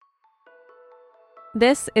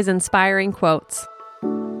This is Inspiring Quotes.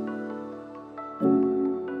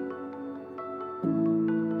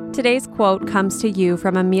 Today's quote comes to you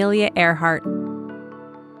from Amelia Earhart.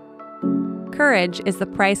 Courage is the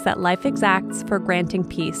price that life exacts for granting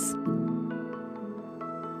peace.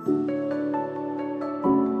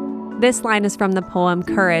 This line is from the poem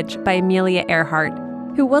Courage by Amelia Earhart,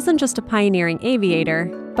 who wasn't just a pioneering aviator,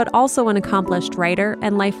 but also an accomplished writer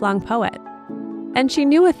and lifelong poet. And she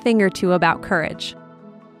knew a thing or two about courage.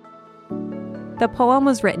 The poem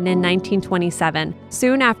was written in 1927,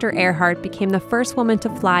 soon after Earhart became the first woman to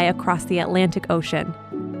fly across the Atlantic Ocean,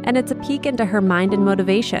 and it's a peek into her mind and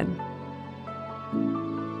motivation.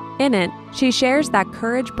 In it, she shares that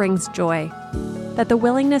courage brings joy, that the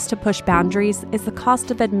willingness to push boundaries is the cost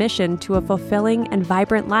of admission to a fulfilling and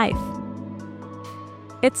vibrant life.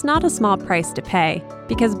 It's not a small price to pay,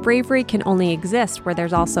 because bravery can only exist where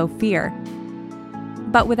there's also fear.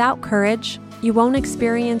 But without courage, you won't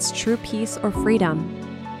experience true peace or freedom.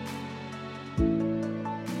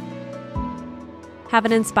 Have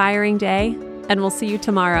an inspiring day, and we'll see you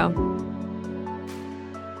tomorrow.